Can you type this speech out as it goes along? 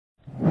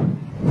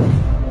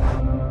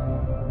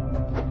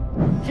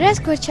რას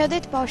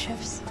გვირჩევდით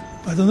ბავშვებს?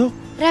 ბატონო?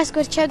 რას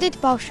გვირჩევდით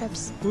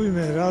ბავშვებს?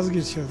 უიმე, რას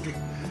გირჩევდი?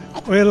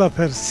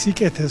 ყველაფერს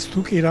სიკეთეს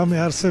თუ კი რამე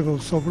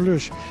არსებობს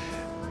სოფლიოში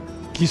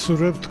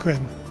გისურვებ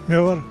თქვენ. მე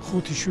ვარ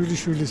 5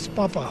 შვილიშვილის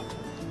პაპა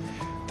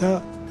და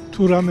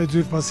თუ რამე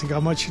ძვირფასი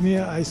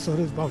გამაჩნია, აი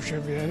სწორედ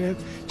ბავშვები არიან,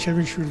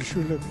 ჩემი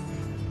შვილიშვილები.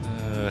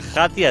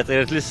 ხატია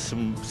წერეთლის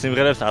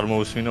სიმღერებს არ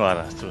მოусმინო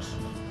არასდროს.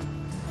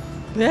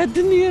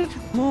 ბედნიერ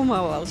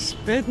მომავალს,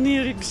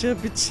 ბედნიერი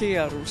გზებით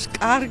სიარულს,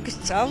 კარგ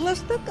სწავლას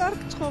და კარგ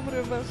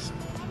ცხოვრებას.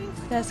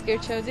 რას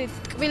გირჩევდით?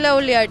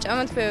 ტკბილეული არ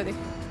ჭამოთ ბევრი.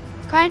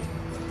 თქვენ?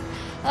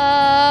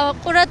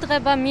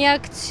 ყურადღება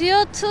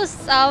მიაქციოთ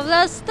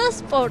სწავლას და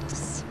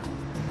სპორტს.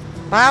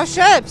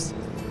 ბავშვებს!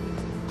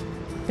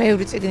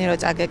 ბევრი წიგნი რო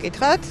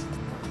წაგეკითხოთ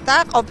და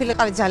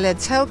ყოფილიყავით ძალიან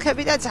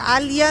ცელქები და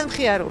ძალიან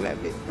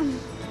მხიარულები.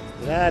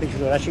 რა არის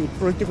რაში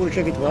პოლიტიკური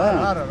შეკითხვაა?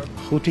 არა.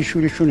 5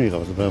 შვილიშვილი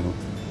ყავს ბაბა.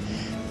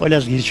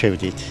 ყველას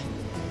გირჩევდით.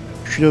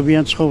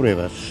 მშვიდობიან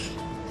ცხოვრებას,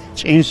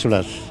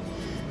 წინსვლას,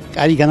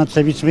 კარგი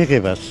განათლების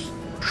მიღებას,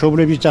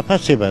 მშობლების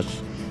დაფასებას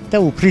და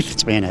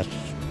უფლისწმენას.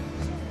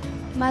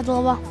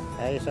 მადლობა.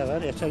 აი ეს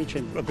არის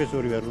ჩემი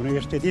პროფესორი ვარ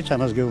უნივერსიტეტის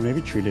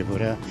სამაზგეობნების შვილებო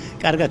რა.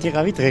 კარგად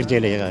იყავით,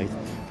 ღერძელი იყავით.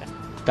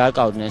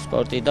 დაკავდნენ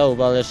სპორტი და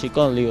უბალეში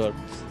კონ ლიორ.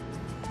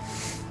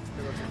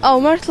 აუ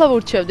მართლა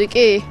ვურჩევდი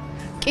კი.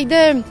 კიდე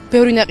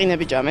ბევრი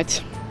ნაყინები ჭამეთ.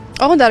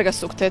 ოღონდ არ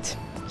გასუქთეთ.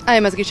 აი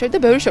ამას გირჩევდი და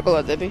ბევრი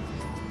შოკოლადები.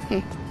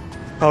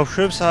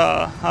 ბავშვებს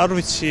არ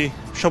ვიცი,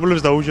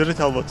 მშობლებს დაუჯერეთ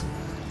ალბათ.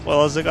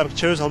 ყველაზე კარგ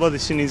რჩევებს ალბათ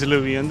ისინი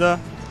იძლევიან და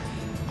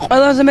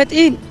ყველაზე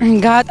მეტი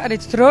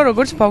გაატარეთ დრო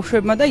როგორც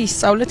ბავშვებმა და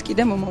ისწავლეთ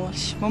კიდე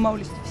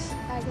მომავლისთვის.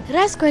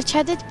 რას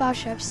გვირჩევდით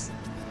ბავშვებს?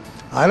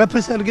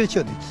 არაფერს არ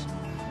გირჩევდით.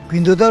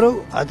 გვინდოდა რომ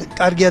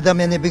კარგი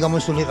ადამიანები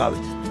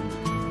გამოსულიყავით.